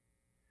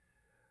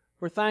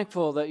We're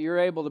thankful that you're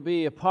able to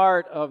be a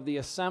part of the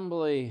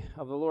assembly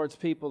of the Lord's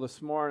people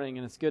this morning,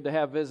 and it's good to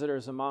have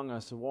visitors among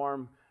us. A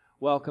warm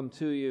welcome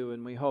to you,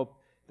 and we hope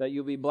that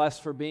you'll be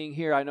blessed for being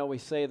here. I know we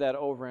say that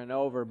over and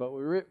over, but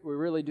we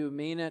really do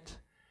mean it,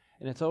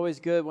 and it's always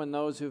good when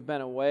those who've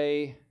been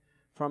away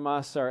from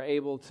us are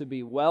able to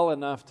be well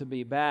enough to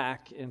be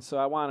back, and so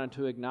I wanted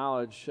to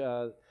acknowledge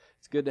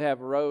it's good to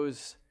have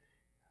Rose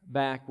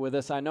back with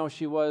us. I know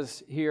she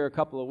was here a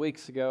couple of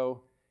weeks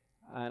ago,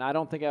 and I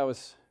don't think I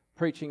was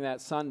preaching that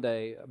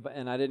Sunday,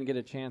 and I didn't get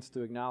a chance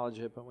to acknowledge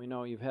it, but we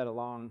know you've had a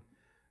long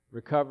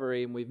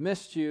recovery, and we've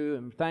missed you,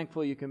 and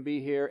thankful you can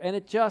be here, and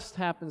it just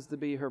happens to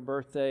be her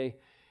birthday,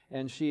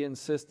 and she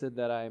insisted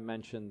that I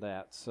mention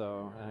that,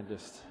 so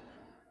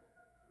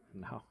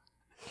no.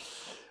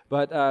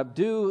 But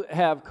do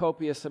have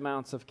copious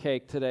amounts of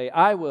cake today.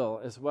 I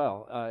will as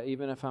well,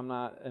 even if I'm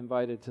not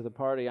invited to the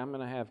party. I'm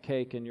going to have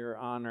cake in your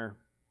honor,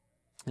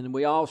 and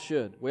we all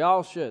should. We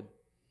all should.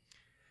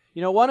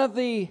 You know, one of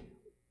the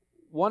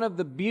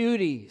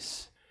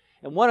beauties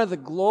and one of the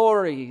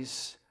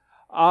glories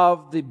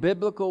of the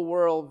biblical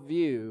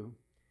worldview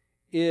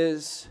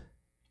is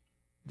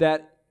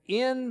that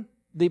in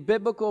the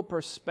biblical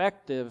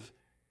perspective,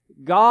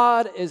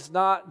 God is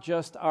not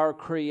just our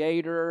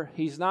creator.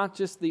 He's not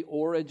just the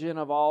origin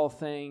of all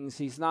things.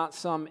 He's not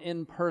some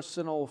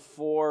impersonal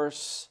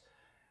force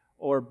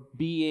or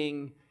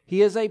being.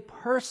 He is a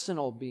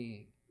personal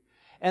being.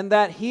 And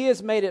that He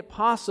has made it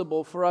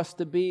possible for us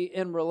to be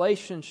in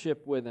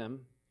relationship with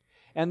Him.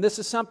 And this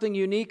is something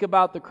unique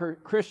about the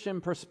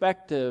Christian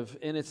perspective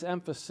in its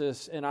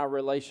emphasis in our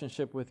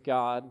relationship with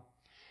God,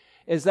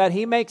 is that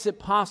He makes it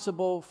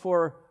possible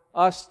for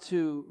us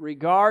to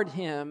regard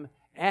Him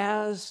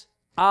as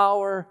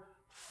our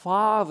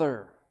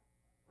Father,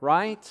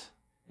 right?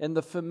 In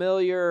the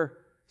familiar,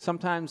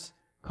 sometimes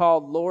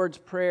called Lord's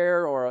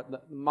Prayer or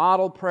the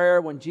model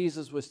prayer when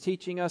Jesus was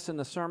teaching us in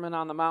the Sermon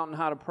on the Mountain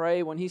how to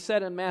pray, when He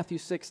said in Matthew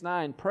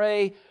 6:9,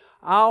 pray,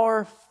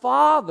 our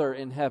Father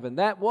in heaven.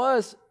 That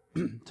was,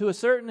 to a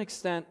certain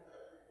extent,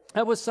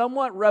 that was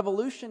somewhat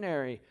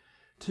revolutionary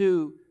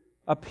to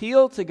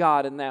appeal to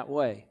God in that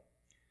way.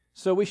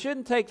 So we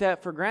shouldn't take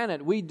that for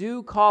granted. We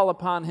do call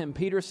upon Him.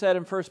 Peter said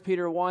in 1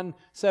 Peter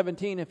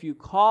 1:17, if you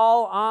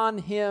call on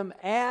Him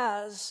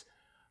as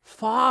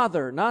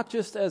Father, not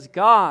just as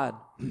God,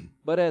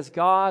 but as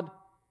God,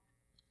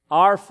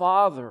 our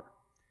Father,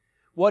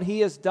 what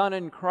He has done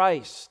in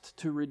Christ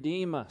to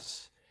redeem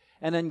us,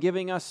 and then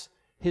giving us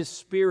His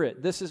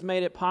Spirit. This has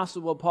made it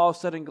possible, Paul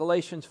said in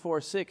Galatians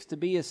 4:6, to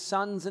be His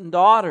sons and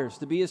daughters,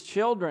 to be His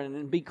children.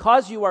 And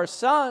because you are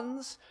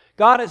sons,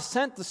 God has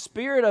sent the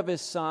Spirit of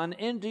His Son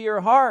into your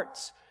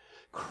hearts,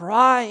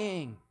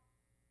 crying,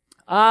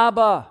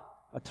 Abba,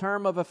 a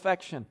term of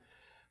affection,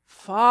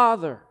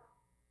 Father,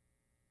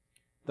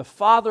 the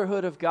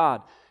fatherhood of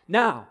God.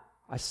 Now,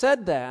 I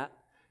said that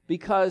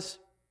because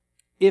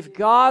if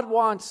God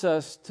wants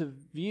us to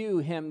view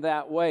Him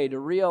that way, to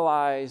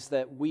realize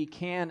that we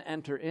can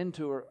enter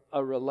into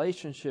a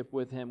relationship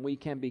with Him, we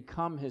can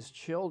become His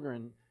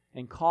children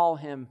and call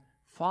Him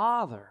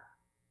Father,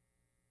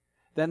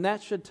 then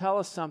that should tell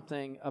us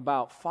something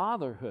about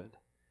fatherhood.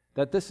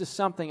 That this is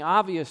something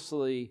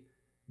obviously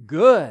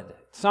good,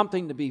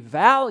 something to be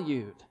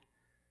valued,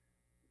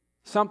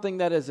 something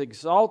that is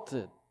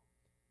exalted,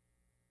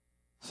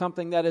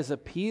 something that is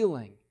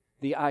appealing.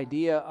 The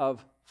idea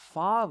of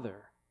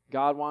Father.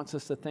 God wants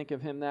us to think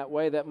of Him that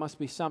way. That must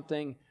be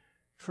something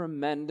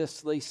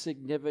tremendously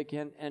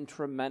significant and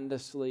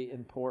tremendously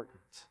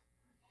important.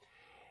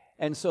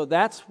 And so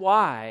that's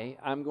why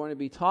I'm going to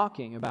be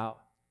talking about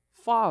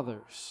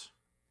fathers,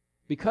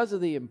 because of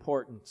the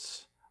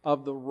importance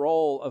of the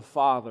role of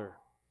father,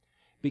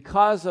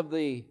 because of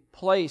the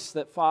place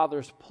that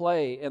fathers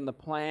play in the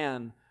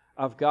plan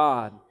of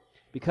God,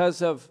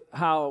 because of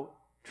how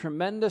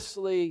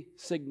tremendously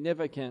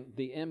significant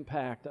the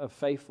impact of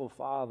faithful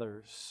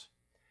fathers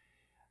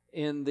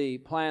in the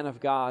plan of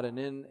God and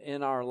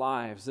in our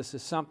lives. This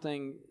is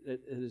something that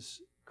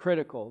is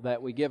critical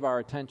that we give our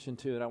attention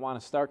to, and I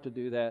want to start to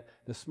do that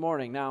this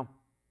morning. Now,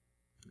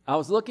 I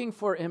was looking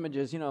for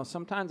images. You know,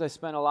 sometimes I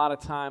spend a lot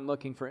of time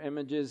looking for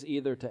images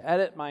either to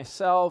edit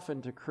myself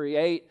and to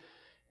create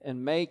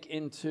and make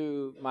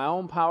into my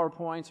own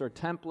PowerPoints or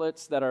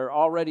templates that are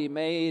already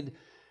made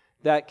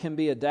that can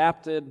be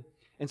adapted.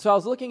 And so I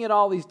was looking at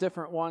all these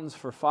different ones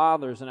for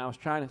fathers, and I was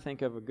trying to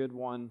think of a good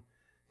one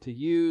to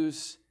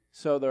use.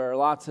 So there are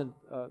lots of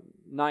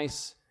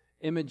nice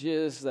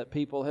images that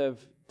people have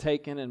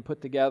taken and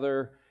put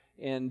together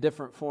in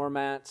different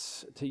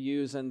formats to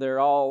use, and they're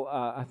all,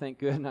 I think,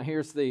 good. Now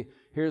here's the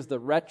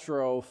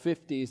retro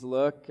 50s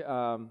look,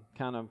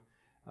 kind of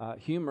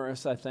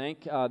humorous, I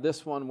think.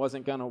 This one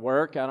wasn't going to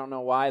work. I don't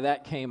know why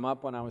that came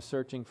up when I was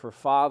searching for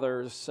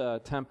fathers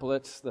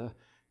templates.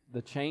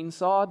 The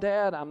chainsaw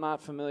dad? I'm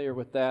not familiar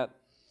with that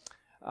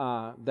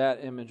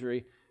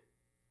imagery.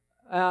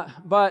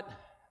 But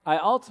I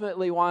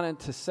ultimately wanted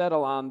to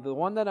settle on the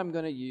one that I'm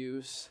going to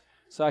use.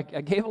 So I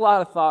gave a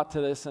lot of thought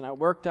to this, and I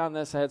worked on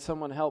this. I had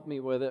someone help me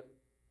with it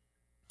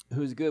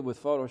who's good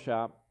with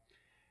Photoshop.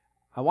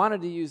 I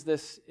wanted to use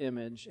this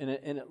image, and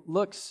it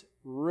looks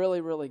really,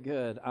 really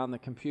good on the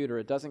computer.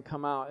 It doesn't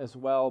come out as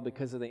well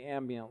because of the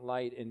ambient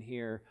light in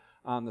here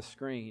on the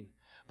screen.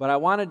 But I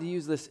wanted to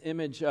use this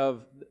image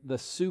of the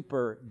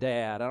super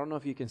dad. I don't know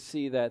if you can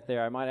see that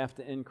there. I might have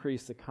to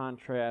increase the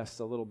contrast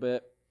a little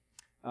bit.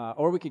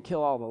 Or we could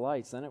kill all the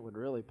lights, then it would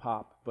really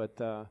pop.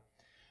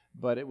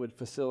 But it would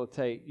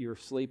facilitate your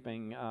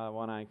sleeping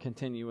when I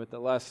continue with the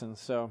lesson.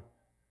 So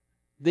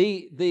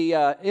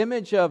the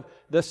image of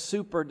the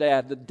super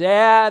dad, the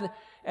dad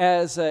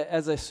as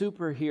a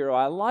superhero.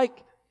 I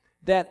like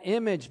that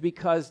image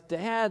because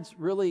dads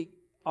really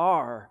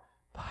are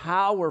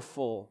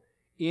powerful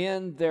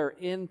in their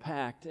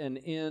impact and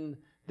in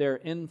their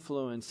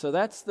influence. So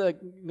that's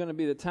going to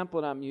be the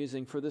template I'm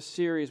using for this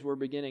series we're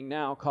beginning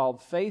now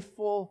called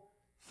Faithful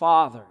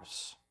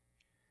Fathers.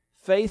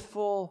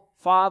 Faithful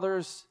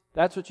Fathers,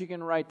 that's what you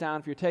can write down.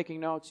 If you're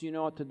taking notes, you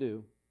know what to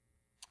do.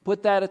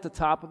 Put that at the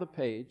top of the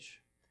page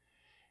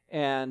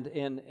and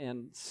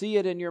see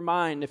it in your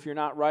mind if you're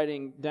not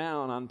writing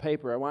down on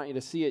paper. I want you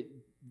to see it,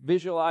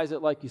 visualize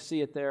it like you see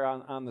it there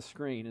on the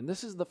screen. And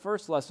this is the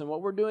first lesson.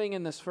 What we're doing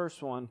in this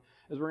first one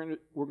is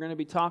we're going to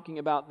be talking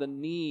about the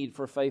need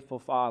for faithful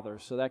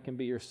fathers. So that can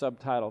be your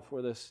subtitle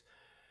for this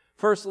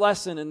first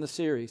lesson in the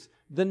series.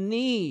 The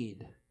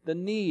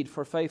need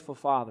for faithful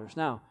fathers.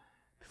 Now,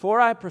 before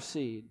I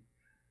proceed,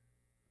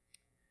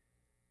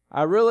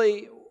 I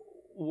really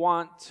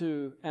want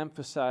to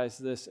emphasize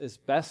this as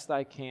best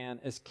I can,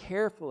 as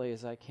carefully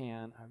as I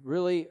can. I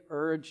really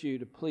urge you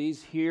to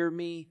please hear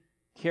me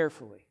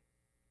carefully.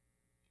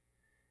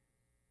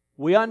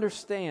 We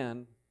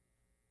understand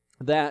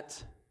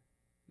that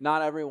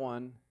not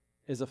everyone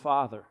is a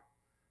father,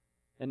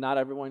 and not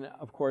everyone,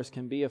 of course,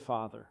 can be a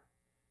father.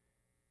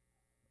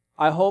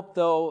 I hope,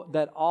 though,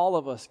 that all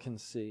of us can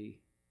see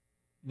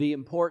the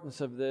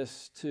importance of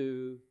this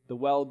to the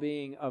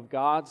well-being of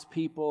God's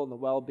people and the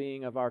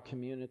well-being of our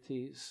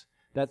communities,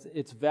 that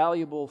it's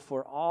valuable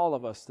for all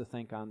of us to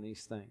think on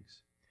these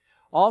things.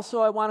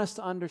 Also, I want us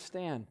to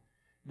understand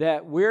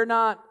that we're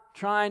not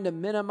trying to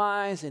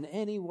minimize in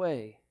any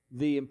way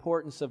the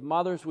importance of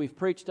mothers. We've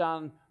preached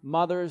on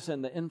mothers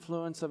and the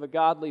influence of a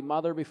godly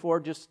mother before.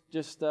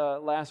 Just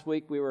last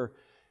week we were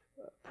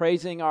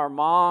praising our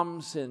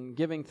moms and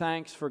giving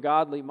thanks for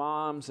godly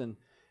moms and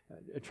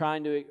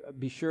trying to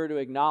be sure to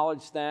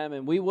acknowledge them.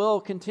 And we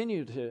will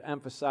continue to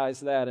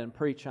emphasize that and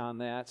preach on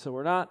that. So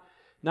we're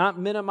not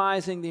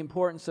minimizing the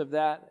importance of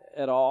that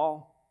at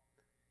all.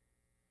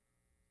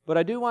 But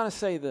I do want to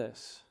say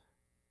this,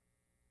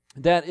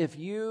 that if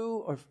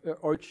you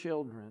or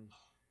children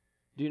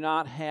do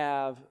not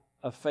have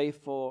a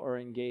faithful or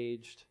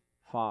engaged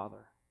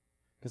father,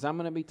 because I'm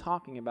going to be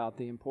talking about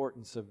the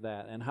importance of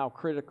that and how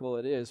critical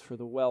it is for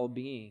the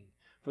well-being,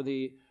 for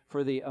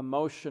the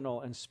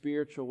emotional and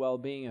spiritual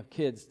well-being of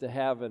kids to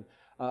have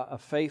a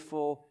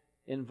faithful,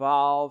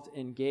 involved,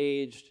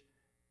 engaged,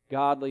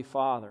 godly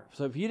father.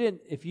 So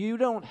if you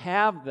don't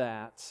have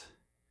that,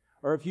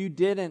 or if you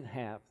didn't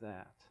have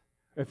that,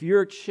 or if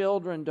your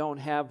children don't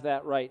have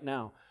that right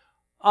now,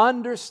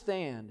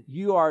 understand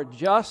you are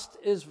just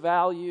as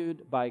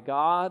valued by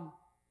God.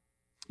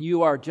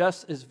 You are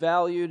just as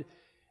valued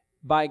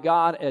by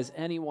God as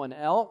anyone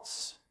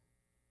else.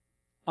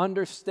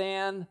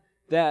 Understand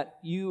that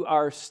you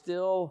are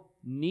still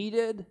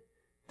needed,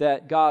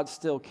 that God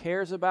still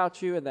cares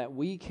about you, and that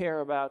we care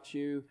about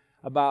you,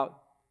 about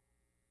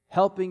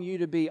helping you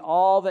to be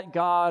all that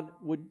God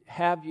would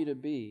have you to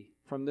be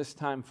from this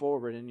time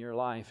forward in your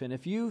life. And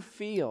if you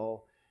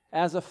feel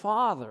as a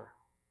father,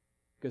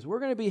 because we're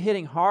going to be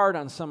hitting hard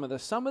on some of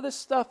this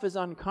stuff is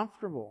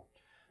uncomfortable.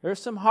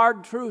 There's some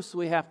hard truths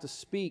we have to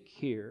speak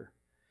here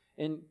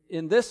in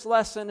this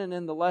lesson and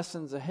in the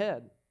lessons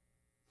ahead.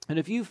 And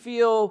if you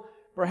feel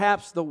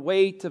perhaps the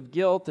weight of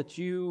guilt that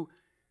you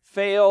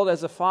failed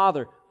as a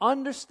father,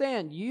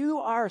 understand you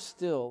are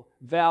still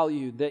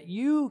valued, that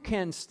you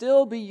can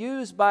still be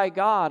used by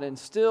God and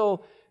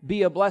still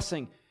be a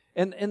blessing.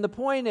 And the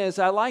point is,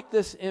 I like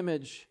this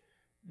image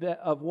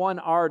of one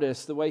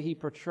artist, the way he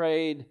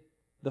portrayed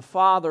the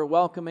father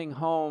welcoming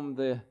home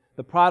the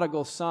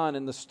prodigal son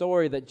in the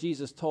story that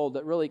Jesus told,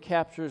 that really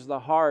captures the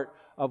heart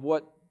of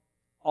what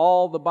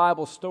all the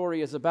Bible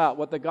story is about,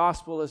 what the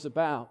gospel is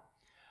about.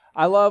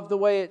 I love the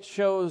way it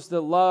shows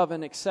the love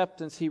and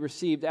acceptance he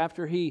received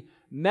after he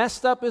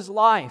messed up his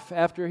life,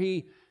 after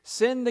he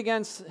sinned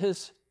against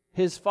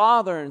his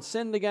father and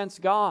sinned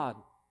against God,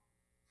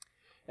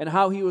 and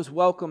how he was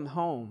welcomed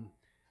home.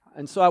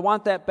 And so I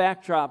want that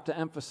backdrop to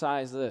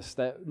emphasize this,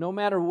 that no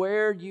matter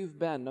where you've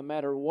been, no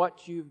matter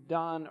what you've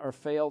done or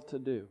failed to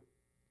do,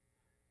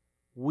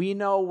 we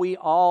know we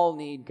all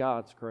need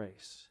God's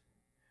grace.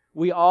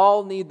 We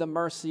all need the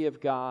mercy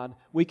of God.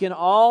 We can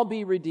all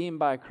be redeemed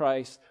by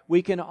Christ.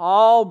 We can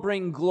all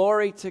bring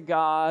glory to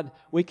God.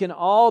 We can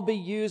all be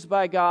used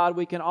by God.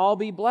 We can all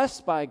be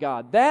blessed by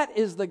God. That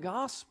is the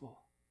gospel.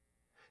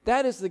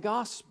 That is the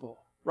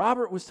gospel.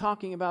 Robert was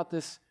talking about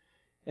this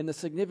and the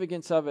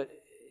significance of it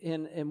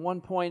in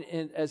one point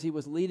as he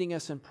was leading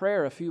us in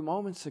prayer a few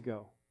moments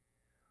ago.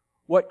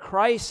 what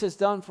Christ has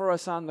done for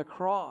us on the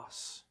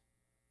cross,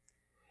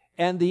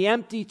 and the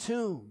empty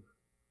tomb,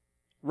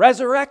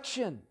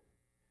 resurrection.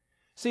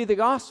 See, the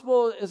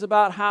gospel is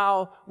about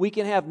how we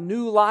can have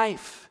new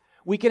life.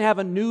 We can have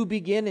a new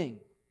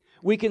beginning.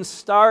 We can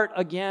start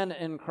again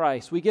in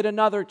Christ. We get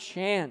another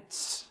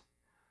chance.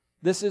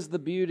 This is the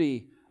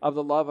beauty of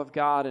the love of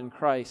God in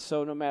Christ.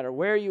 So no matter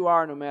where you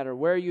are, no matter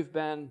where you've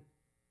been,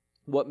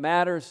 what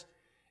matters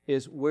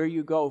is where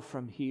you go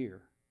from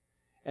here.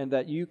 And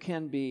that you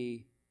can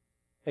be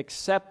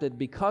accepted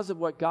because of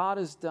what God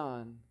has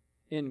done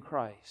in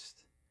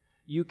Christ.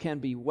 You can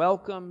be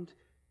welcomed.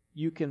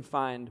 You can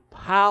find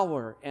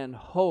power and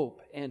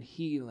hope and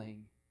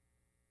healing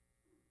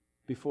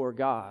before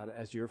God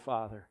as your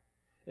Father.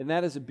 And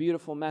that is a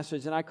beautiful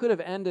message. And I could have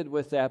ended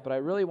with that, but I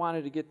really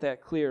wanted to get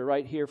that clear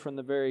right here from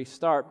the very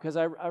start, because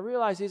I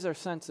realize these are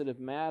sensitive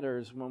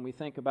matters when we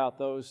think about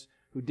those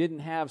who didn't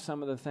have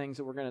some of the things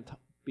that we're going to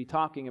be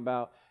talking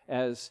about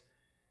as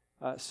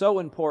so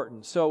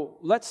important. So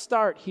let's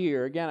start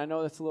here. Again, I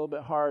know that's a little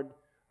bit hard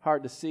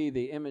to see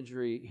the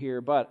imagery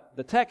here, but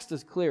the text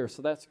is clear,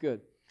 so that's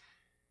good.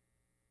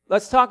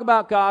 Let's talk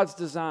about God's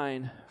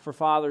design for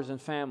fathers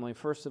and family.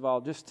 First of all,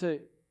 just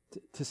to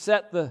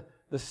set the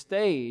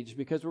stage,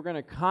 because we're going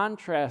to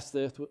contrast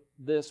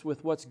this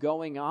with what's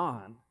going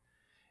on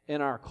in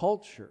our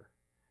culture.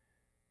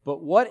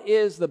 But what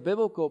is the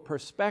biblical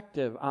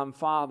perspective on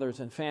fathers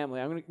and family?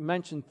 I'm going to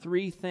mention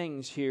 3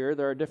 things here.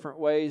 There are different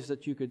ways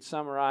that you could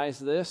summarize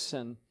this,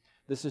 and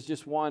this is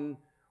just one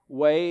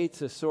way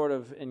to sort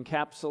of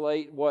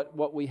encapsulate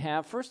what we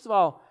have. First of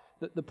all,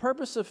 the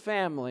purpose of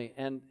family,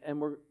 and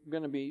we're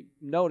going to be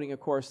noting, of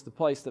course, the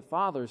place that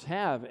fathers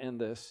have in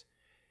this.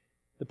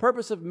 The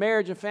purpose of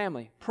marriage and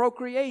family,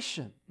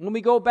 procreation. When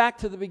we go back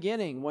to the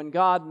beginning, when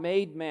God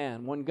made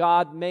man, when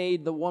God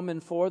made the woman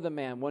for the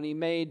man, when He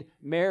made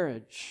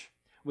marriage.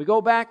 We go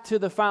back to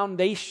the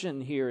foundation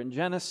here in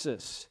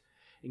Genesis.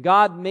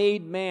 God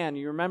made man.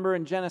 You remember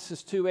in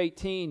Genesis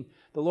 2:18,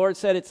 the Lord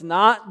said, "It's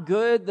not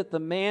good that the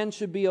man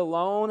should be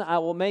alone. I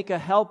will make a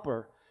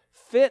helper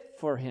fit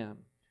for him."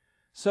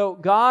 So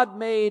God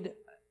made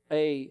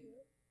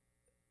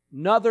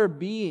another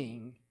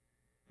being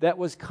that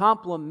was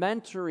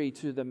complementary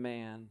to the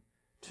man,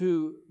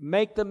 to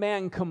make the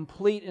man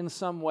complete in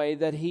some way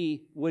that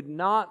he would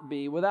not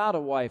be without a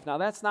wife. Now,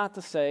 that's not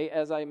to say,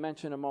 as I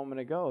mentioned a moment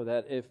ago,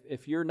 that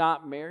if you're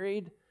not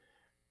married,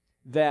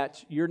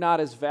 that you're not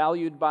as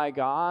valued by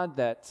God,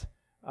 that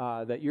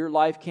your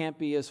life can't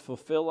be as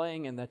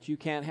fulfilling, and that you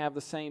can't have the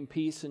same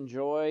peace and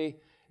joy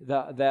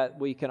that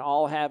we can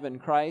all have in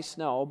Christ.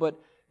 No,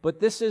 but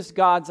this is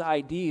God's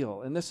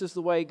ideal, and this is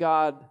the way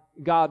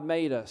God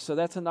made us. So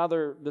that's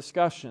another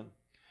discussion.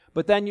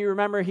 But then you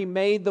remember He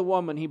made the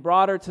woman. He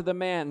brought her to the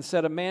man and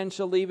said, "A man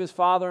shall leave his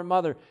father and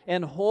mother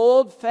and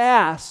hold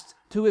fast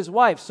to his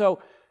wife." So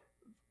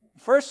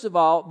first of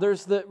all,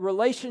 there's the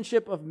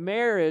relationship of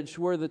marriage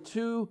where the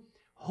two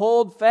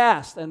hold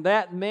fast, and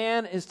that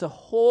man is to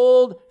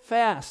hold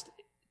fast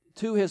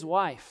to his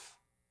wife,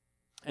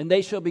 and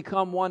they shall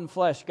become one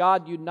flesh.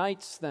 God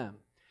unites them.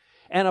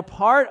 And a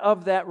part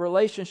of that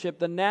relationship,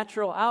 the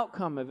natural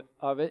outcome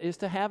of it, is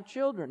to have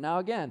children. Now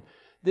again,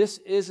 this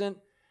isn't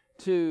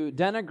to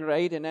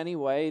denigrate in any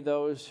way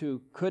those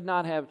who could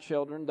not have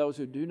children, those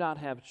who do not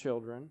have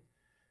children.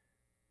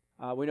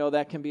 We know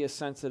that can be a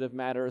sensitive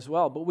matter as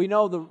well. But we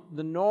know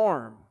the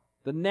norm,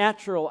 the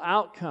natural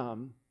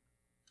outcome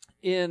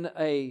in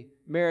a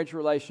marriage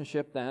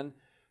relationship then,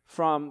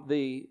 from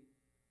the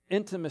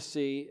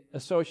intimacy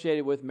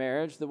associated with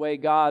marriage, the way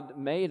God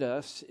made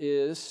us,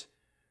 is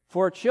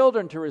for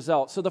children to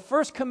result. So the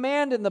first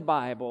command in the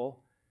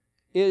Bible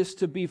is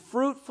to be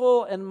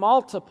fruitful and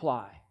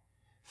multiply.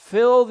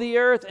 Fill the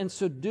earth and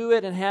subdue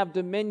it and have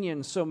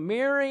dominion. So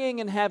marrying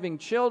and having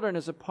children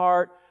is a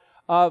part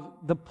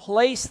of the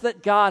place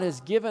that God has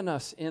given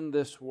us in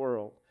this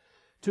world,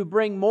 to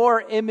bring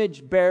more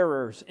image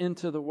bearers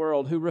into the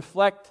world who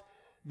reflect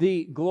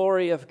the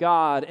glory of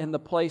God and the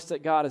place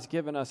that God has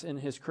given us in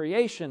His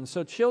creation.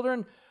 So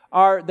children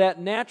are that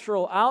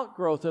natural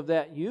outgrowth of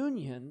that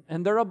union,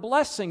 and they're a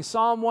blessing.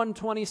 Psalm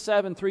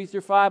 127,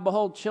 3-5,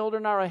 "Behold,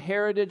 children are a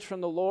heritage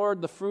from the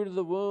Lord, the fruit of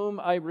the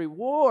womb a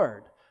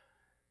reward.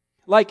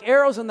 Like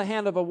arrows in the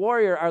hand of a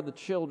warrior are the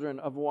children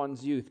of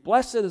one's youth.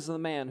 Blessed is the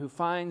man who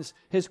finds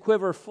his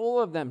quiver full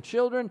of them."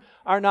 Children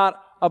are not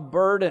a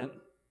burden.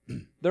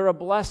 They're a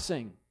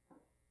blessing.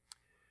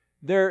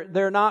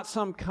 They're not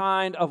some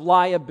kind of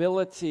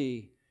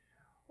liability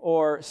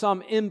or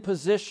some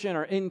imposition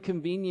or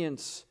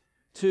inconvenience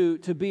to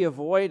be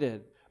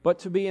avoided, but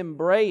to be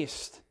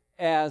embraced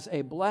as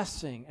a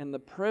blessing, and the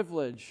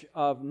privilege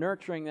of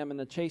nurturing them in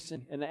the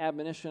chastening and the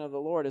admonition of the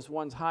Lord is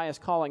one's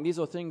highest calling. These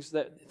are things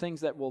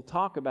that we'll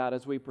talk about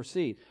as we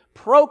proceed.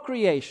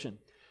 Procreation.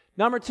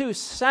 Number 2,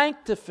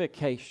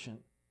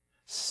 sanctification.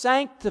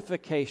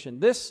 Sanctification.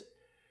 This,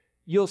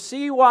 you'll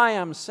see why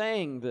I'm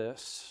saying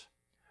this,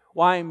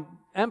 why I'm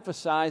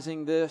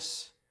emphasizing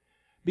this,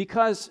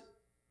 because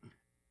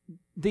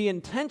the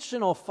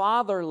intentional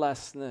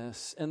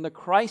fatherlessness and the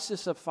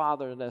crisis of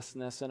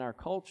fatherlessness in our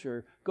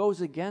culture goes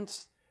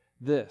against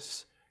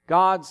this.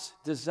 God's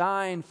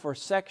design for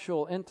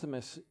sexual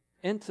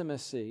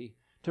intimacy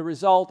to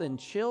result in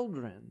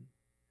children,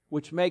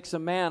 which makes a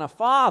man a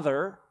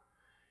father,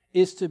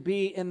 is to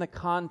be in the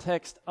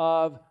context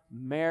of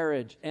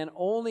marriage, and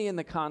only in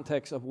the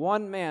context of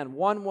one man,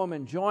 one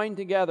woman joined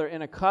together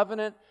in a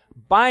covenant,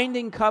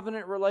 binding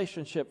covenant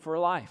relationship for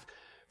life.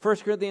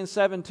 1 Corinthians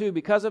 7:2,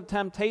 because of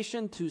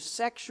temptation to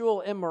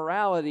sexual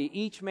immorality,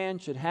 each man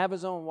should have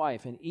his own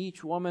wife, and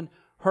each woman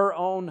her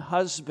own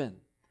husband.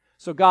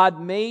 So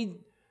God made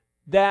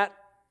that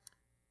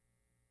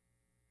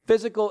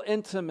physical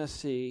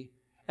intimacy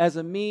as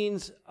a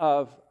means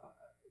of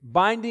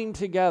binding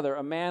together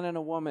a man and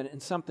a woman in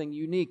something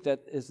unique that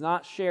is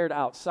not shared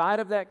outside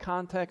of that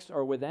context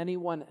or with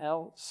anyone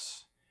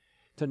else,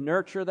 to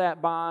nurture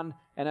that bond,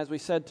 and as we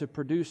said, to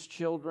produce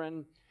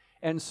children.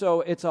 And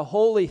so it's a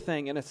holy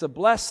thing, and it's a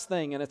blessed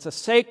thing, and it's a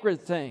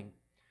sacred thing.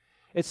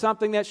 It's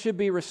something that should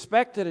be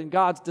respected, and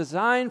God's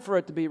designed for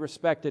it to be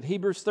respected.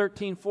 Hebrews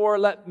 13:4,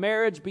 let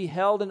marriage be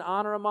held in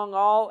honor among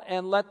all,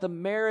 and let the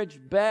marriage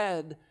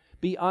bed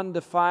be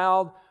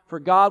undefiled, for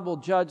God will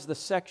judge the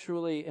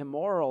sexually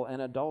immoral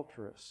and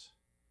adulterous.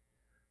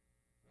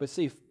 But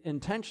see,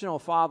 intentional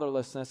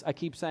fatherlessness, I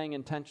keep saying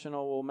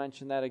intentional, we'll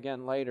mention that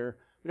again later.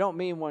 We don't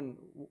mean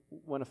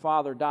when a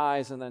father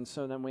dies and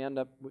then we end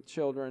up with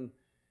children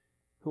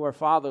who are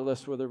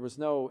fatherless where there was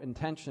no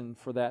intention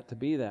for that to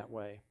be that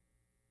way.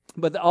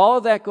 But all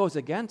of that goes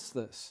against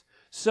this.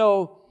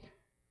 So,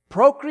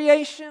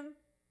 procreation,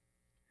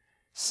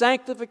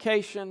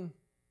 sanctification,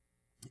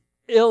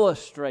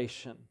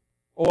 illustration,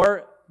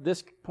 or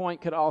this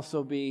point could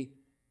also be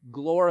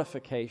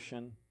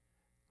glorification.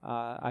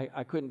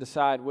 I couldn't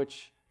decide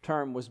which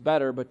term was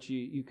better, but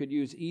you could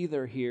use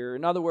either here.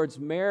 In other words,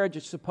 marriage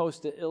is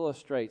supposed to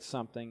illustrate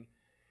something.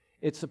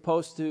 It's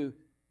supposed to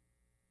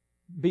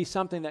be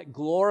something that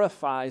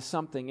glorifies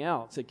something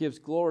else. It gives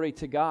glory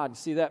to God.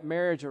 See, that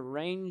marriage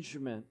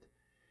arrangement,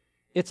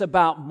 it's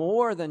about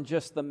more than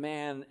just the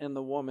man and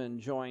the woman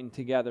joined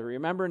together.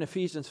 Remember in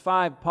Ephesians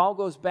 5, Paul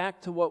goes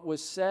back to what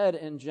was said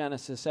in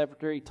Genesis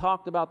after he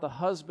talked about the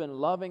husband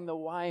loving the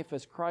wife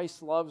as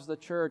Christ loves the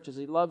church, as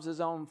he loves his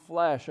own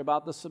flesh,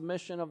 about the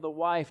submission of the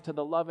wife to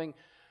the loving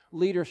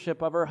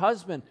leadership of her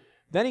husband.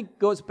 Then he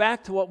goes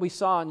back to what we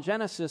saw in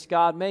Genesis,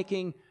 God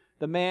making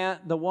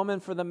the woman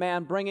for the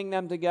man, bringing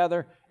them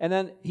together. And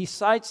then he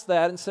cites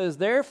that and says,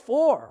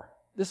 therefore,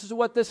 this is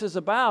what this is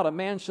about. A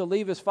man shall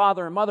leave his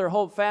father and mother,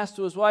 hold fast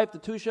to his wife. The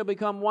two shall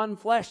become one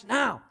flesh.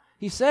 Now,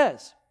 he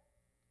says,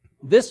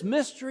 this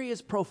mystery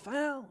is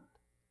profound.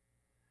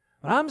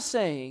 But I'm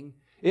saying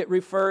it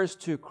refers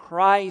to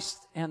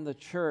Christ and the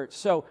church.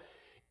 So,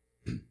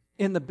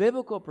 in the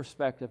biblical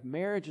perspective,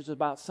 marriage is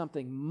about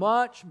something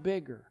much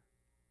bigger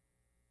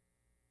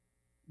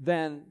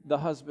than the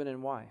husband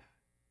and wife.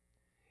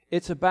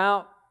 It's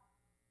about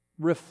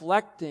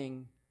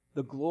reflecting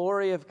the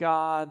glory of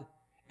God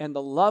and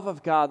the love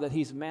of God that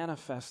He's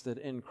manifested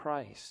in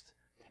Christ,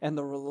 and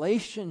the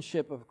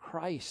relationship of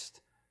Christ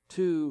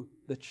to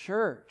the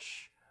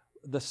church,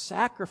 the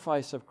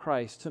sacrifice of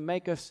Christ to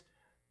make us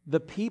the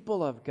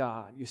people of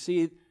God. You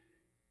see,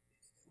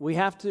 we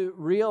have to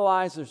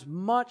realize there's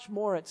much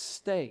more at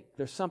stake.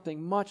 There's something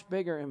much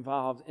bigger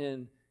involved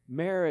in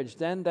marriage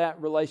than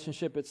that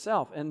relationship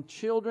itself. And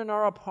children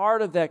are a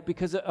part of that,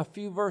 because a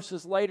few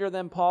verses later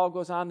then Paul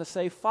goes on to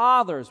say,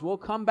 fathers, we'll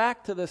come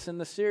back to this in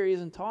the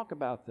series and talk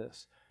about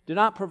this. Do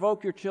not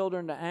provoke your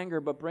children to anger,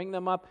 but bring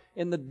them up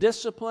in the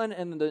discipline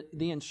and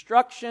the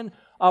instruction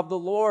of the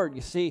Lord.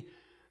 You see,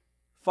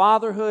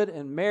 fatherhood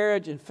and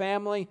marriage and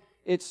family,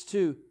 it's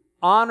to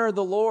honor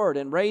the Lord,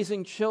 and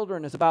raising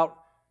children is about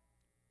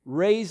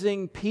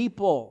raising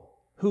people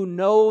who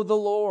know the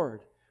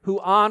Lord, who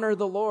honor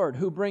the Lord,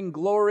 who bring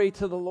glory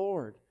to the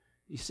Lord.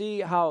 You see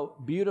how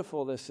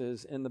beautiful this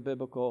is in the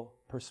biblical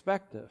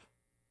perspective.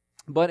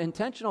 But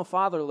intentional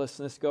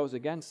fatherlessness goes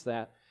against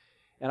that.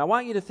 And I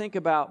want you to think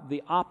about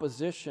the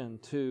opposition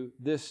to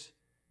this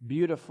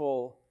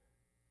beautiful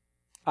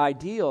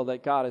ideal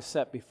that God has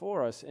set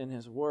before us in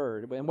His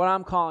Word. And what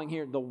I'm calling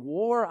here the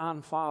war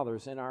on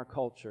fathers in our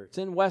culture. It's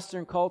in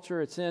Western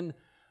culture. It's in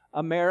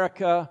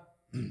America.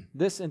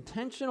 This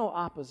intentional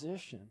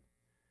opposition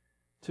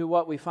to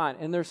what we find.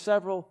 And there's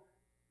several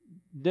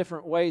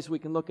different ways we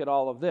can look at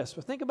all of this.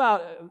 But think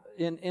about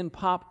in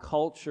pop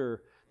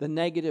culture, the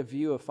negative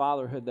view of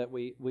fatherhood that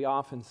we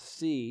often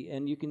see.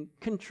 And you can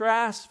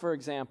contrast, for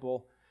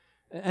example,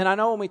 and I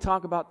know when we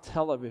talk about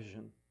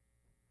television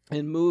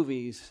and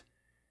movies,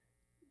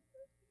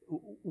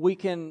 we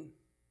can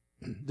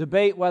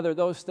debate whether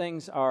those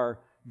things are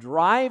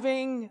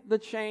driving the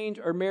change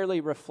or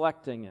merely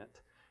reflecting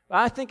it.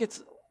 I think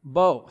it's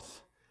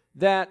both.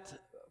 That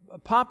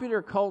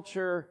popular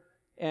culture,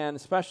 and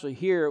especially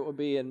here it would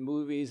be in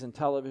movies and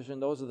television,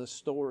 those are the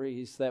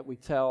stories that we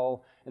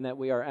tell and that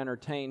we are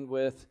entertained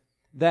with,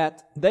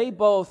 that they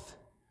both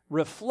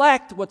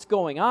reflect what's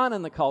going on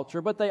in the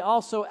culture, but they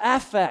also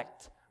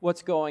affect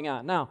what's going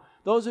on. Now,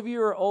 those of you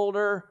who are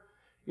older,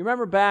 You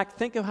remember back,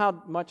 think of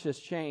how much has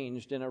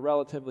changed in a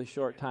relatively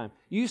short time.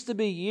 Used to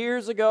be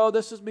years ago,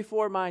 this was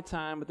before my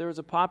time, but there was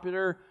a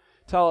popular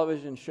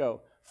television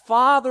show.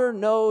 Father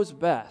Knows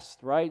Best,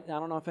 right? I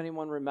don't know if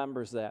anyone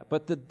remembers that.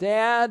 But the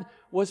dad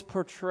was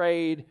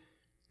portrayed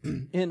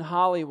in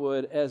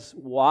Hollywood as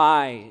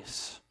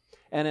wise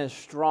and as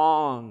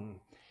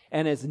strong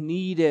and as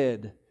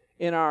needed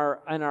in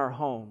our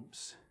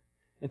homes.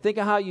 And think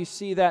of how you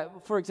see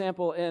that, for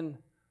example, in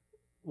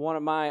one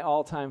of my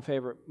all-time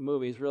favorite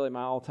movies, really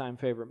my all-time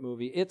favorite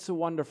movie, It's a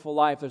Wonderful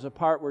Life. There's a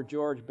part where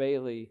George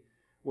Bailey,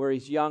 where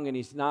he's young and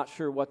he's not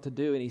sure what to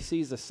do, and he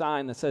sees a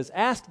sign that says,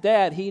 "Ask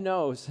Dad, he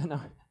knows." And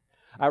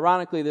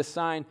ironically, this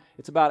sign,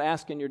 it's about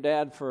asking your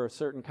dad for a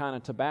certain kind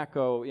of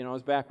tobacco. You know, it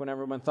was back when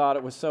everyone thought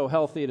it was so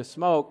healthy to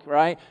smoke,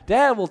 right?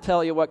 Dad will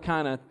tell you what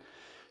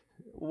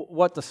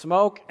to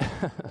smoke.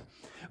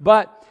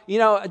 But, you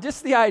know,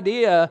 just the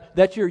idea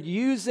that you're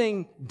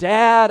using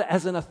Dad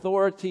as an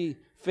authority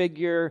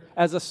figure,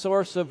 as a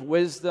source of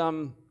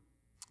wisdom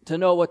to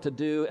know what to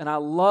do. And I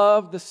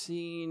love the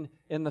scene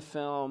in the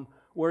film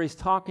where he's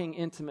talking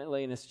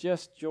intimately, and it's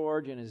just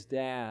George and his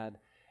dad,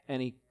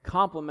 and he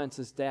compliments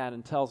his dad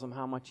and tells him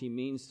how much he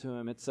means to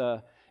him. It's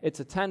a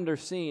tender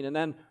scene. And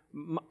then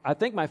I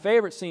think my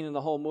favorite scene in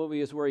the whole movie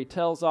is where he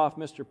tells off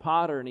Mr.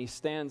 Potter and he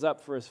stands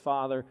up for his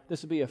father.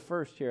 This would be a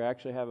first here. I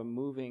actually have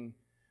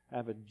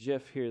a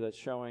GIF here that's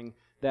showing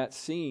that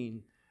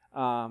scene.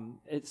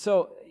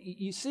 So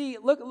you see,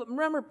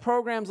 remember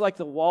programs like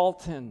the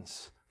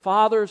Waltons.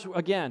 Fathers,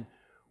 again,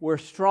 were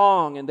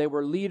strong and they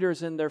were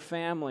leaders in their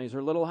families,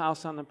 or Little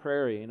House on the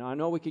Prairie. You know, I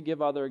know we could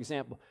give other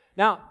examples.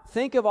 Now,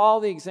 think of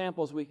all the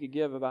examples we could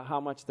give about how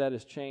much that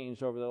has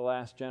changed over the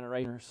last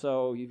generation or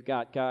so. You've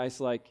got guys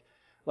like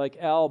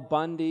Al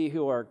Bundy,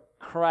 who are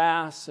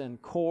crass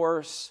and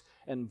coarse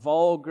and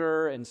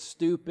vulgar and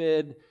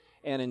stupid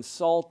and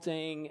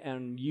insulting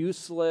and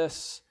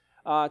useless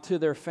to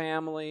their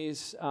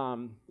families.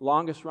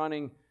 Longest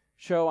running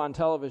show on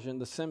television,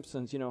 The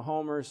Simpsons. You know,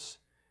 Homer's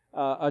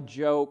a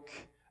joke.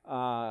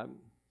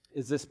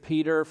 Is this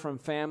Peter from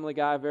Family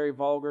Guy? Very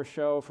vulgar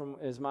show,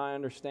 is my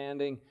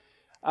understanding.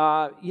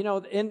 You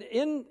know,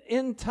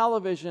 in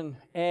television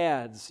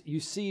ads, you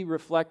see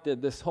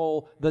reflected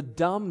the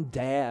dumb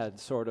dad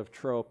sort of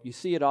trope. You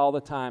see it all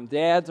the time.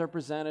 Dads are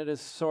presented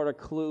as sort of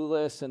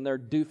clueless, and they're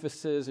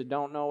doofuses who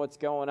don't know what's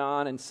going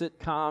on. In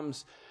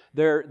sitcoms,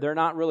 they're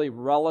not really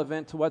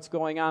relevant to what's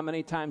going on.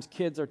 Many times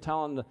kids are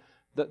telling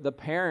the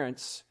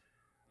parents,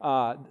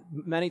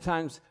 many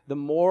times the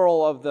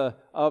moral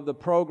of the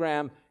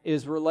program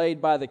is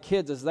relayed by the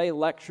kids as they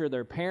lecture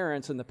their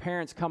parents, and the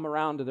parents come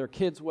around to their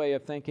kids' way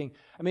of thinking.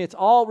 I mean, it's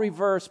all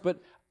reversed,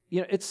 but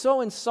you know, it's so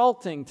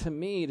insulting to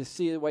me to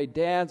see the way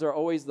dads are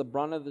always the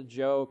brunt of the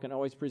joke and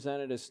always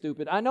presented as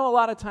stupid. I know a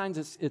lot of times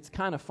it's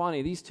kind of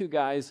funny. These two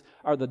guys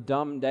are the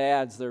dumb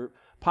dads. They're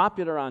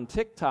popular on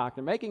TikTok.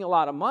 They're making a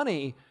lot of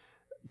money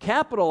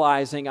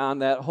capitalizing on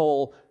that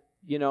whole,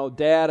 you know,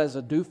 dad as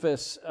a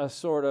doofus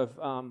sort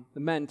of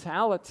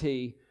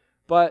mentality.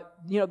 But,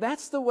 you know,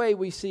 that's the way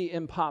we see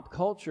in pop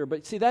culture.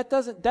 But see, that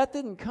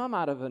didn't come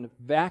out of a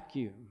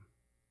vacuum.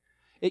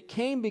 It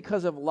came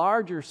because of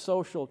larger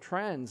social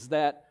trends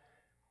that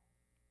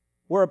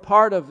were a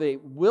part of a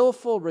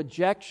willful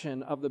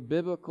rejection of the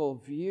biblical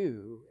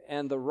view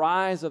and the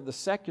rise of the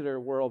secular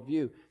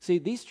worldview. See,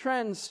 these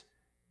trends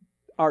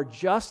are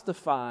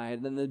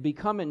justified and they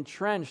become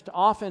entrenched.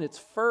 Often it's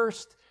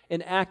first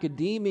in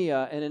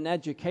academia and in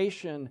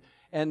education,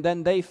 and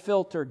then they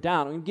filter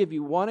down. I'm going to give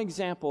you one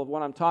example of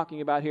what I'm talking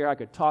about here. I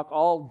could talk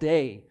all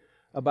day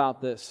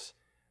about this.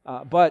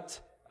 But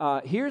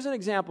here's an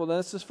example.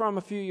 This is from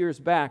a few years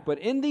back. But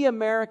in the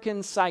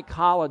American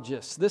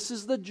Psychologist, this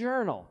is the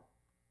journal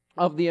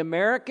of the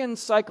American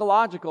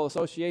Psychological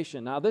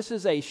Association. Now, this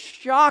is a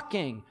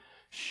shocking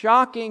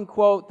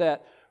quote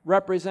that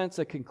represents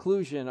a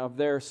conclusion of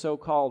their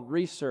so-called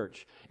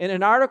research. In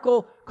an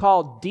article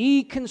called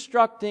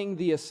Deconstructing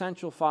the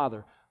Essential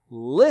Father,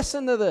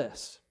 listen to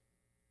this.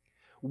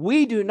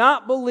 We do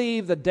not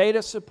believe the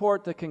data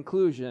support the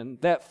conclusion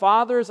that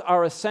fathers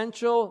are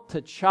essential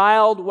to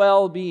child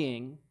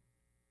well-being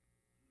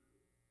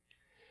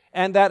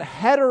and that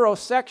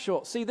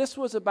heterosexual... See, this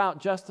was about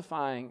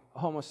justifying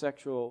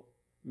homosexual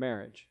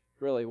marriage,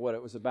 really what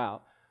it was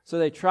about. So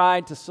they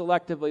tried to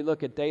selectively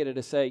look at data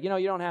to say, you know,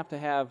 you don't have to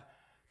have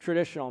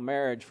traditional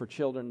marriage for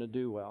children to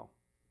do well.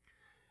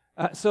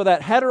 So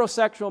that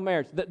heterosexual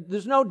marriage,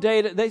 there's no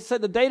data. They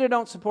said the data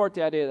don't support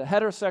the idea that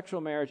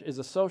heterosexual marriage is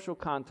a social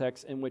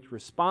context in which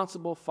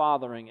responsible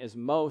fathering is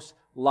most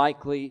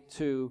likely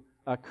to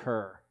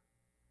occur.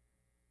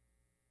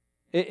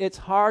 It's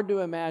hard to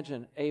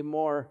imagine a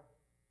more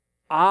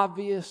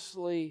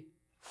obviously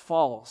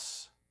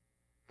false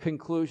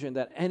conclusion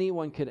that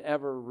anyone could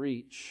ever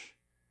reach.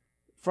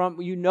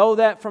 You know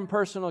that from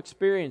personal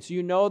experience.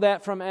 You know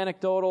that from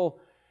anecdotal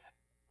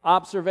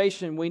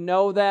observation. We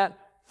know that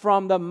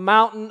from the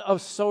mountain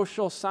of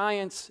social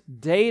science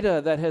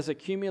data that has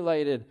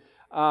accumulated.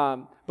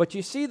 But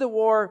you see the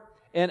war,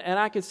 and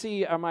I can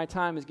see my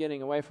time is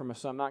getting away from us,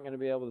 so I'm not going to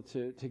be able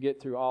to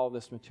get through all of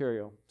this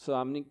material. So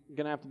I'm going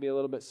to have to be a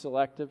little bit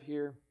selective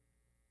here.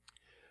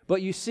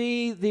 But you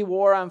see the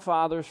war on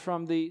fathers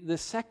from the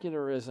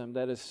secularism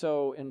that is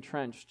so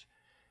entrenched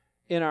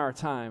in our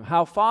time.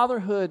 How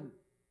fatherhood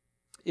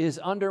is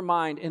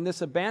undermined in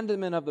this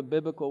abandonment of the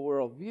biblical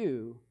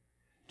worldview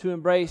to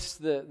embrace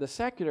the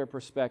secular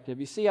perspective.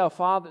 You see how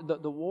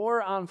the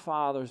war on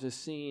fathers is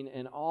seen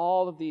in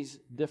all of these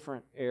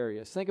different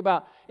areas. Think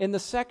about in the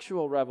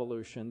sexual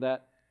revolution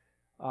that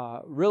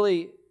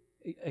really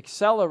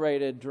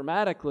accelerated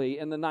dramatically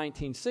in the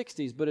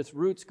 1960s, but its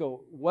roots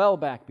go well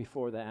back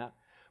before that.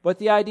 But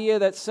the idea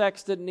that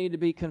sex didn't need to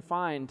be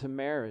confined to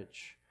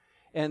marriage,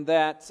 and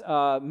that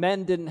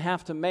men didn't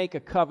have to make a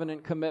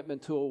covenant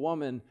commitment to a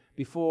woman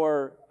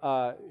before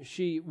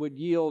she would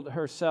yield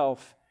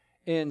herself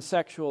in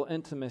sexual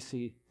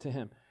intimacy to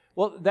him.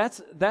 Well,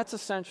 that's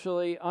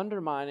essentially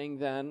undermining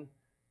then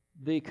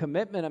the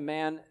commitment a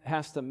man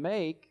has to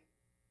make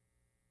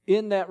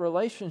in that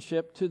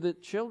relationship to the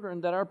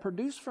children that are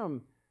produced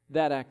from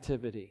that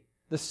activity.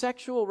 The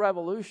sexual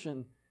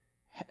revolution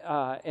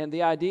and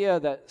the idea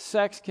that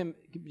sex can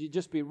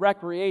just be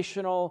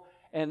recreational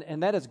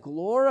and that is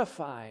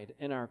glorified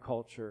in our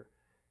culture,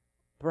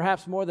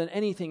 perhaps more than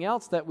anything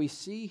else that we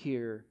see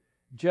here,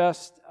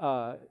 just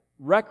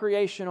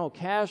recreational,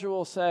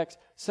 casual sex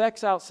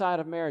outside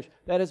of marriage,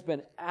 that has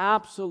been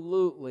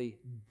absolutely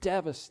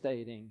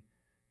devastating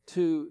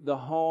to the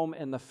home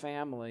and the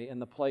family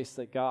and the place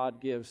that God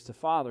gives to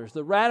fathers.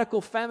 The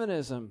radical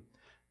feminism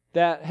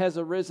that has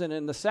arisen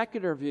in the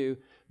secular view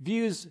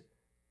views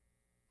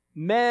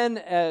men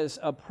as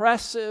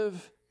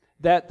oppressive,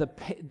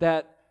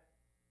 that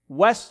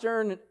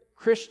Western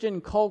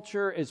Christian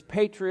culture is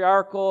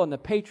patriarchal and the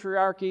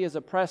patriarchy is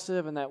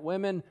oppressive, and that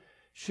women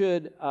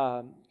should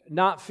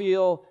not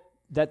feel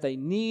that they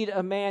need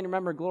a man.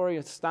 Remember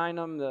Gloria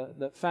Steinem,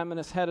 the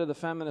feminist head of the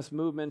feminist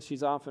movement,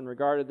 she's often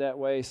regarded that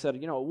way,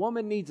 said, a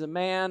woman needs a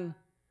man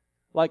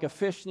like a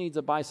fish needs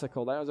a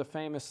bicycle. That was a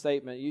famous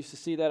statement. You used to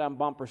see that on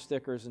bumper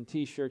stickers and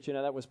T-shirts.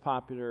 That was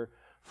popular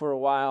for a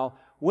while.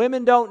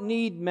 Women don't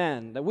need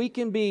men. That we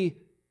can be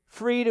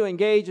free to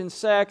engage in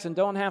sex and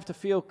don't have to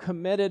feel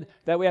committed,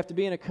 that we have to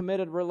be in a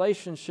committed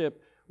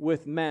relationship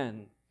with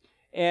men.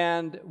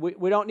 And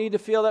we don't need to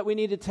feel that we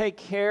need to take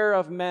care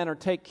of men or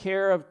take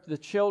care of the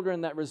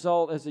children that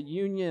result as a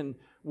union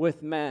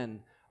with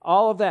men.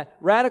 All of that.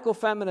 Radical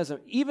feminism.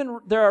 Even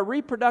there are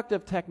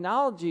reproductive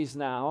technologies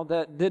now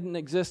that didn't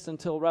exist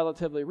until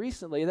relatively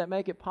recently that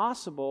make it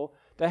possible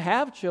to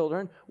have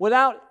children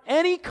without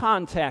any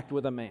contact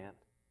with a man.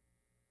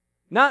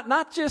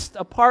 Not just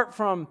apart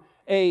from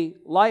a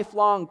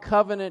lifelong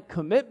covenant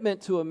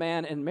commitment to a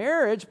man in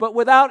marriage, but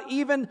without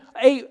even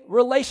a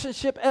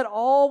relationship at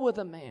all with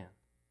a man.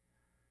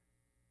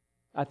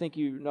 I think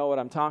you know what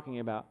I'm talking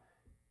about.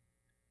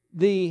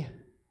 The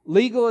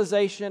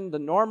legalization, the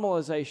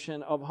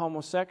normalization of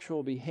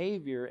homosexual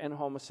behavior and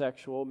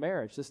homosexual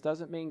marriage. This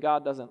doesn't mean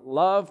God doesn't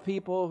love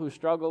people who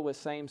struggle with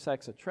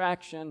same-sex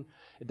attraction.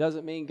 It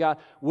doesn't mean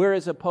we're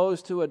as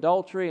opposed to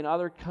adultery and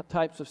other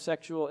types of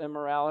sexual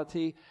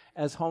immorality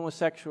as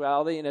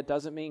homosexuality, and it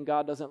doesn't mean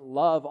God doesn't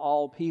love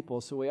all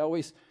people. So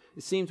it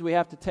seems we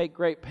have to take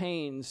great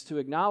pains to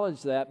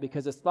acknowledge that,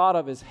 because it's thought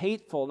of as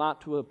hateful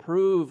not to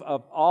approve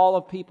of all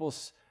of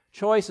people's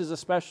choices,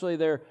 especially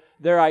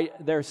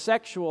their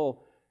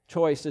sexual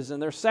choices and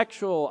their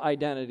sexual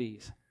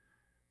identities.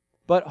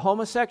 But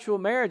homosexual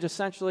marriage,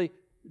 essentially,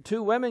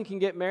 two women can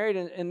get married,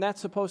 and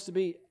that's supposed to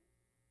be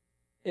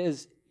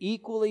as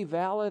equally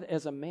valid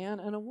as a man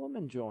and a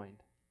woman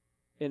joined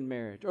in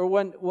marriage. Or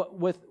when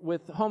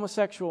with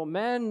homosexual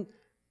men,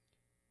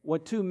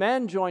 when two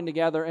men join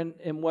together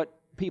in what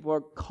people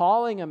are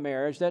calling a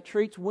marriage, that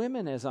treats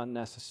women as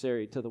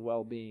unnecessary to the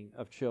well-being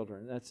of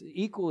children. That's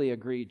equally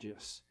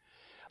egregious.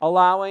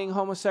 Allowing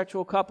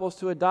homosexual couples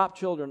to adopt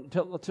children,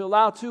 to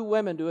allow two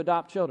women to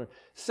adopt children.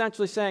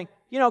 Essentially saying,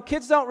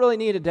 kids don't really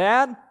need a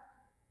dad.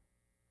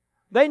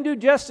 They can do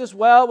just as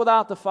well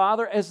without the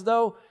father, as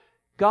though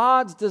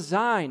God's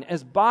design,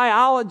 as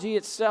biology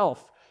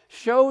itself,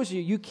 shows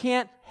you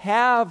can't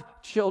have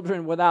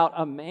children without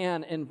a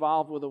man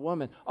involved with a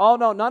woman. Oh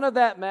no, none of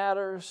that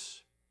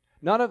matters.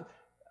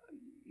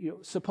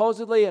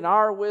 Supposedly in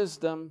our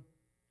wisdom,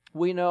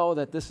 we know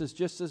that this is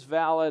just as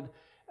valid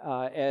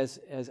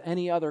as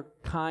any other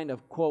kind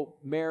of, quote,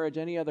 marriage,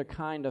 any other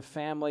kind of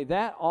family.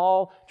 That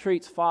all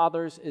treats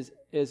fathers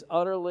as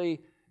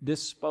utterly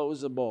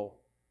disposable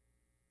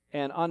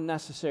and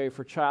unnecessary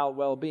for child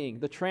well-being.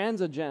 The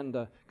trans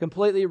agenda,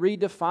 completely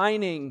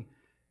redefining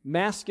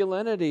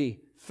masculinity,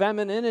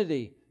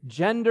 femininity,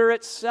 gender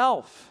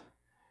itself.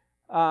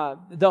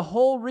 The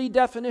whole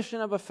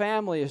redefinition of a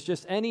family is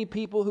just any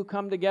people who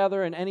come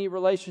together in any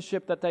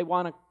relationship that they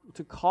want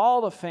to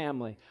call the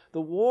family.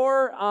 The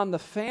war on the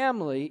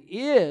family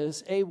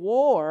is a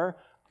war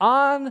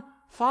on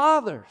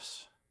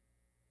fathers.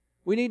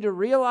 We need to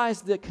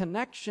realize the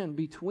connection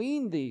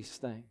between these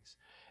things,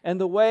 and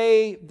the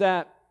way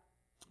that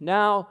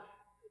now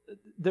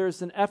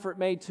there's an effort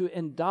made to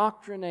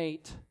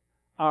indoctrinate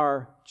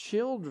our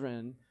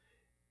children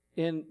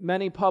in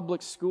many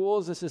public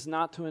schools. This is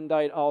not to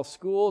indict all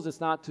schools. It's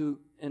not to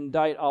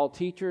indict all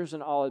teachers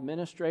and all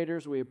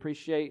administrators. We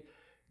appreciate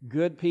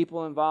good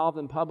people involved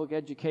in public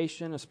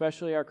education,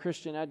 especially our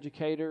Christian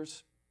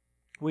educators.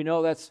 We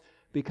know that's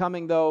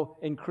becoming, though,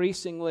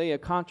 increasingly a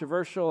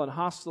controversial and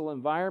hostile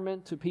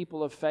environment to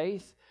people of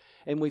faith.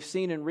 And we've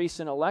seen in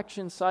recent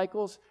election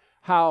cycles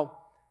how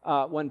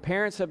when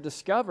parents have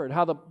discovered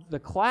how the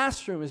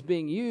classroom is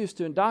being used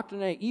to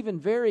indoctrinate even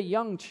very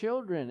young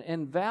children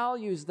in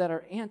values that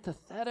are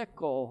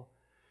antithetical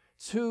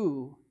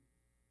to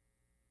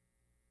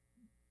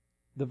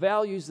the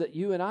values that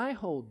you and I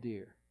hold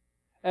dear.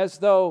 As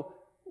though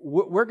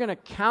we're going to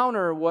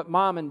counter what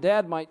mom and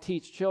dad might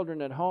teach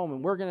children at home,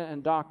 and we're going to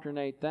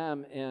indoctrinate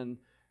them in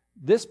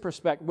this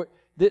perspective.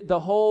 The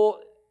whole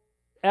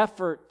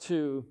effort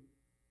to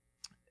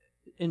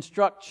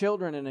instruct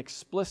children in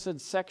explicit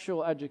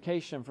sexual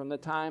education from the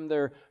time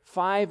they're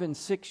 5 and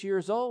 6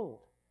 years old.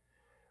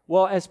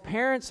 Well, as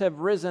parents have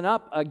risen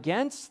up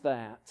against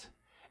that,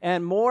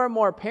 and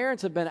more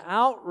parents have been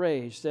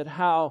outraged at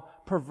how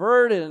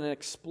perverted and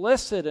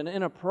explicit and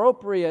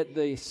inappropriate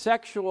the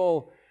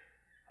sexual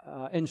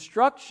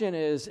instruction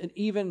is, and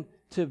even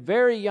to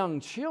very young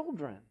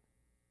children.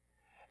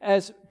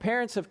 As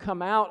parents have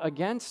come out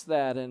against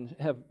that and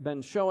have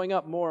been showing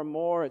up more and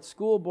more at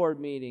school board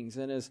meetings,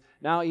 and as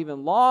now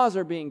even laws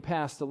are being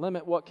passed to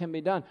limit what can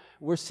be done,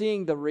 we're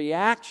seeing the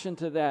reaction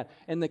to that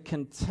and the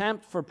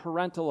contempt for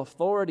parental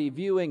authority,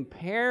 viewing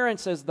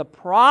parents as the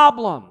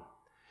problem,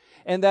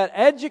 and that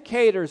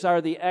educators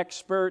are the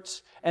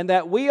experts, and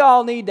that we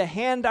all need to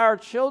hand our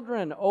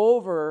children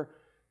over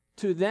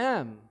to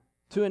them,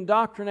 to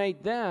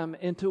indoctrinate them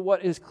into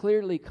what is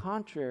clearly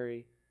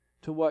contrary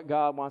to what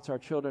God wants our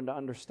children to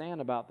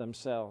understand about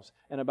themselves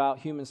and about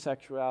human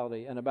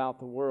sexuality and about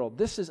the world.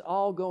 This is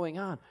all going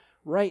on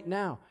right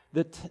now.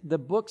 The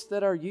books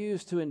that are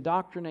used to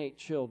indoctrinate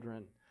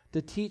children,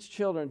 to teach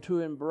children to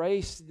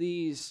embrace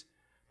these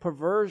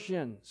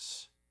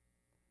perversions.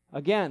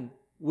 Again,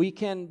 we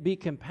can be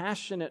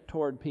compassionate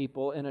toward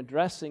people in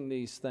addressing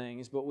these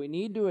things, but we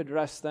need to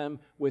address them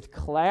with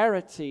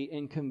clarity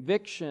and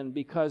conviction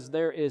because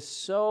there is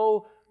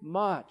so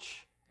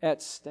much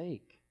at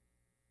stake.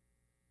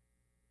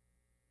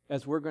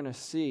 As we're going to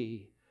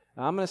see.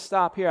 I'm going to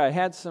stop here. I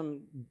had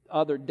some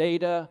other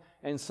data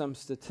and some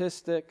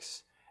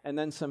statistics and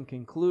then some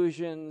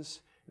conclusions.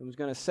 I was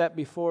going to set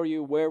before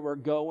you where we're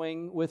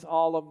going with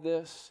all of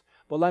this.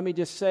 But let me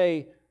just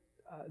say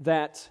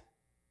that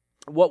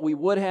what we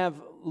would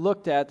have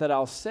looked at that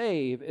I'll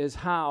save is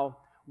how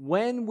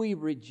when we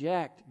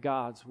reject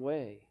God's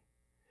way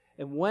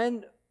and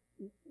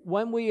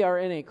when we are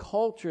in a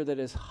culture that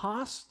is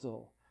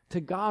hostile to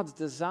God's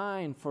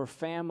design for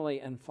family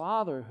and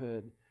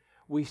fatherhood,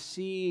 we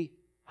see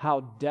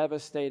how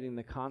devastating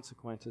the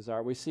consequences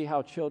are. We see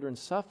how children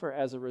suffer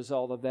as a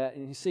result of that.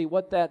 And you see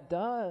what that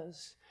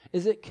does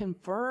is it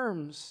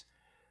confirms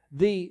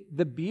the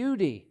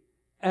beauty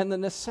and the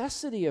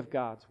necessity of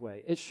God's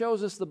way. It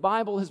shows us the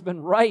Bible has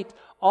been right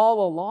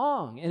all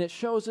along. And it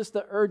shows us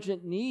the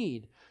urgent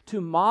need to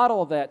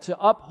model that, to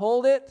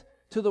uphold it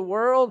to the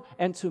world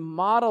and to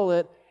model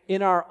it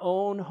in our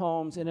own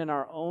homes and in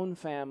our own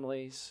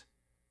families,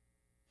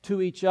 to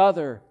each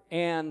other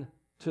and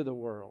to the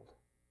world.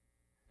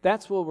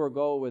 That's where we'll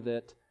go with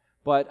it,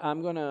 but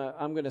I'm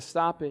gonna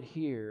stop it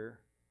here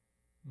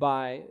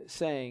by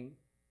saying,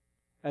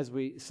 as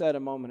we said a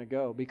moment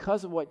ago,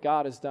 because of what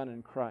God has done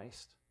in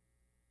Christ,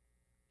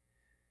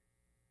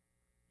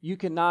 you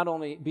can not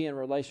only be in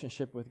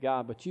relationship with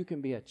God, but you can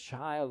be a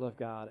child of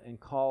God and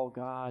call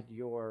God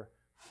your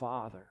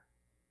Father.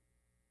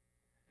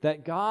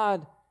 That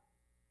God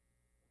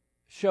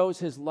shows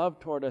His love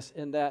toward us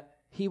in that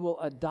He will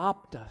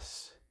adopt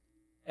us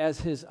as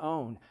His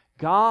own.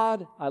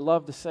 God, I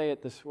love to say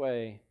it this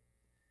way,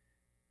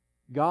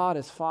 God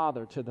is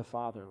Father to the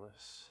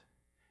fatherless.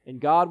 And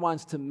God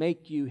wants to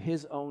make you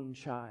His own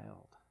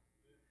child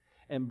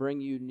and bring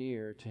you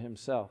near to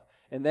Himself.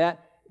 And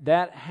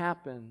that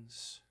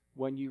happens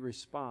when you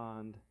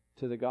respond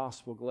to the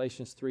gospel.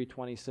 Galatians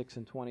 3:26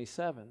 and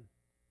 27.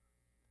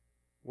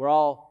 We're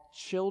all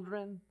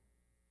children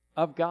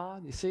of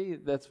God. You see,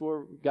 that's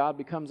where God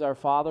becomes our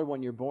Father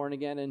when you're born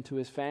again into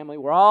His family.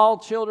 We're all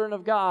children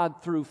of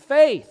God through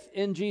faith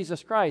in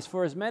Jesus Christ.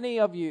 For as many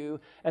of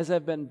you as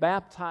have been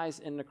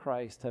baptized into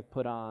Christ have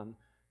put on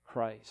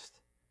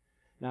Christ.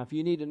 Now, if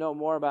you need to know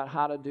more about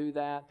how to do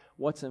that,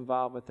 what's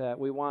involved with that,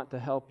 we want to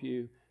help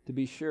you to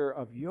be sure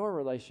of your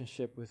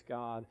relationship with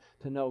God,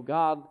 to know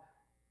God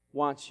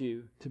wants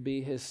you to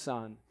be His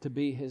son, to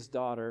be His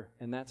daughter,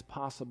 and that's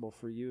possible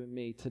for you and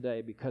me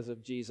today because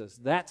of Jesus.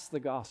 That's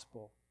the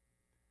gospel.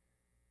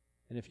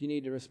 And if you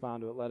need to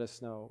respond to it, let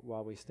us know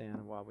while we stand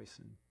and while we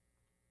sing.